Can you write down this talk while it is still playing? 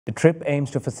The trip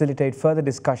aims to facilitate further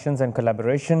discussions and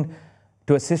collaboration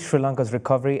to assist Sri Lanka's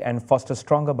recovery and foster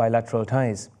stronger bilateral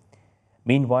ties.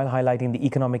 Meanwhile, highlighting the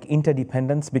economic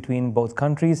interdependence between both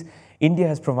countries, India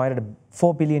has provided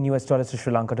 $4 billion to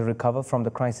Sri Lanka to recover from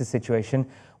the crisis situation,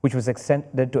 which was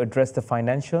extended to address the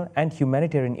financial and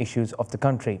humanitarian issues of the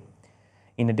country.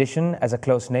 In addition, as a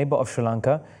close neighbour of Sri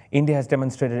Lanka, India has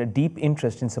demonstrated a deep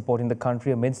interest in supporting the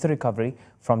country amidst the recovery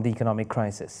from the economic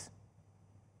crisis.